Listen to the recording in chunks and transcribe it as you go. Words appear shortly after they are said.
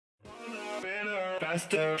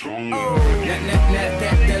faster, stronger.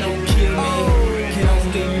 That don't kill me, can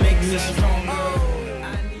only make me stronger.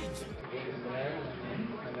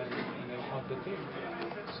 And then help the team.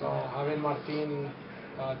 So having Martin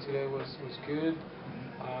today was good.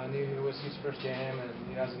 I knew it was his first game and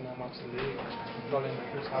he doesn't know much in the league. Probably in the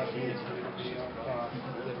first half he needs a little bit of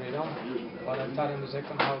the rhythm. But I thought in the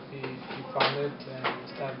second half he found it and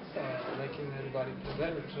started making everybody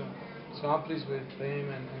play better. So I'm pleased with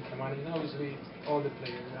him and Kamani, and obviously all the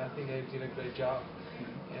players. I think they did a great job,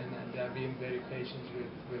 and they're being very patient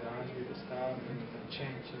with us, with the staff, and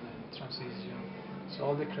change and transition. So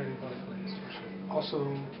all the credit for the players for sure.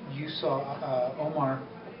 Also, you saw Omar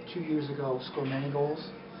 2 years ago score many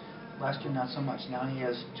goals. Last year, not so much. Now he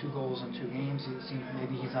has 2 goals in 2 games. It seems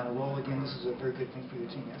maybe he's on a roll again. This is a very good thing for your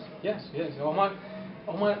team, yes? Yes. Omar,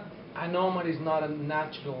 I know Omar is not a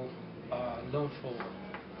natural lone forward.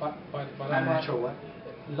 But Not natural what?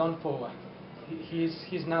 Lone forward.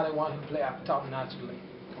 He's not the one who play up top naturally.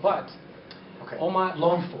 But okay. Omar,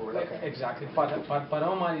 lone forward. Okay. Exactly. But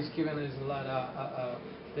Omar is giving us a lot of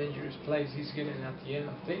dangerous plays. He's getting at the end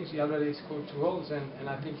of things. He already scored 2 goals, and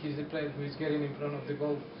I think he's the player who is getting in front of the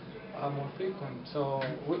goal more frequent. So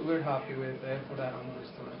we're happy with the effort that Omar is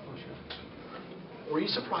doing for sure. Were you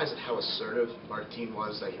surprised at how assertive Martin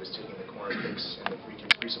was that he was taking the corner kicks and the free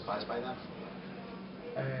kicks? Were you surprised by that?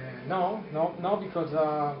 No, because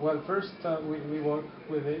well, first we work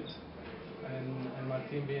with it, and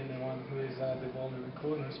Martin being the one who is the ball in the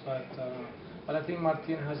corners, but I think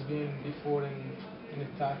Martin has been before in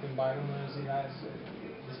a tough environment. He has,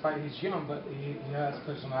 despite he's young, but he has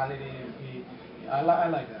personality, and I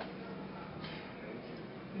like that.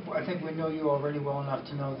 I think we know you already well enough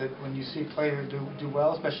to know that when you see a player do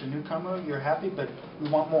well, especially a newcomer, you're happy, but we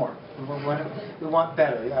want more. We want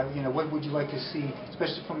better. What would you like to see,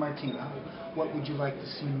 especially from my team? What would you like to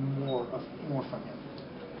see more from him?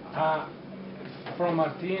 From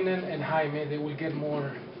Martin and Jaime, they will get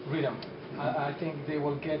more rhythm. I think they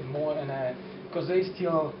will get more, because they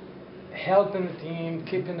still helping the team,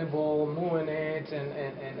 keeping the ball, moving it,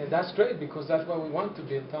 and that's great because that's what we want to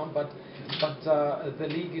build on. But the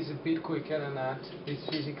league is a bit quicker than that. It's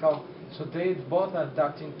physical, so they both are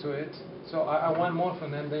adapting to it. So I want more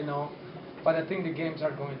from them. They know, but I think the games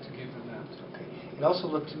are going to give them that. Okay. It also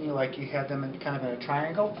looked to me like you had them in kind of in a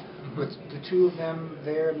triangle, with the 2 of them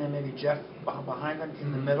there, and then maybe Jeff behind them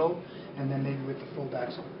in the middle, and then maybe with the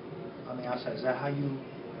fullbacks on the outside. Is that how you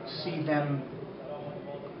see them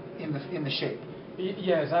in the shape?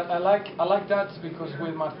 Yes, I like that because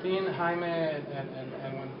with Martin, Jaime, and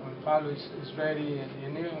when Pablo is ready,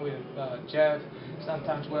 and even with Jeff,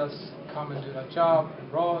 sometimes Wells come and do that job,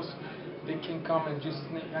 and Ross, they can come and just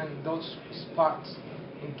sneak in those spots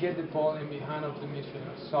and get the ball in behind of the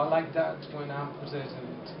midfielders. So I like that when I'm possessing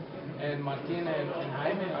it. And Martin and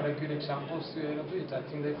Jaime are a good examples of it. I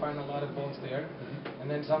think they find a lot of balls there. And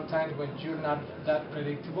then sometimes when you're not that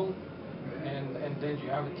predictable, and then you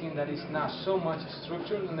have a team that is not so much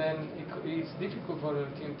structured, and then it's difficult for the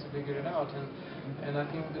team to figure it out. And I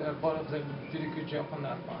think both of them did a good job on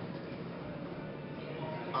that part.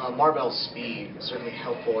 Marvel's speed was certainly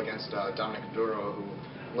helpful against Dominic Duro,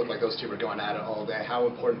 who looked like those 2 were going at it all day. How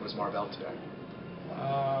important was Marvel today?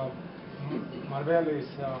 Marvel is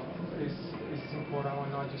important, well,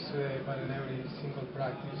 not just today, but in every single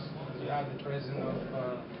practice. You have the presence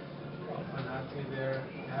of an athlete there,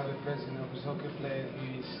 you have the presence of a soccer player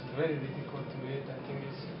who is very difficult to beat. I think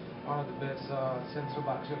he's one of the best central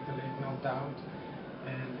backs of the league, no doubt.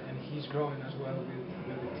 And he's growing as well with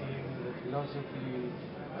the team, with the philosophy,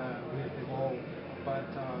 with the ball. But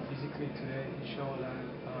physically today he showed that,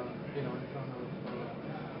 in front of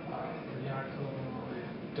Riarco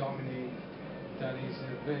and Dominic, that is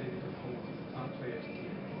a very difficult player to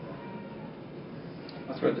keep.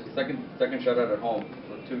 That's right. The second shutout at home.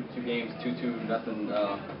 So 2 games, 2-2, nothing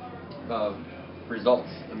results.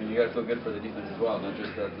 I mean, you got to feel good for the defense as well, not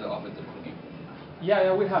just the offensive team.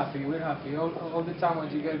 Yeah, we're happy. We're happy all the time when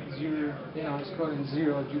you get scoring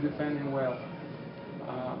 0, you're defending well,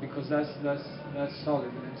 because that's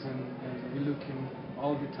solidness, and we're looking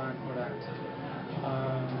all the time for that.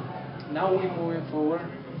 Now we're moving forward.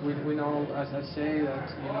 We know, as I say, that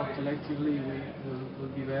collectively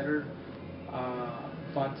we'll be better.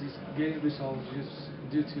 But it's getting results just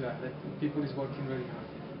due to that people is working very hard.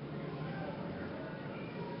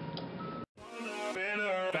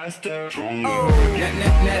 Faster, stronger.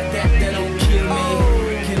 That don't kill me,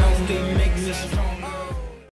 can only make me stronger.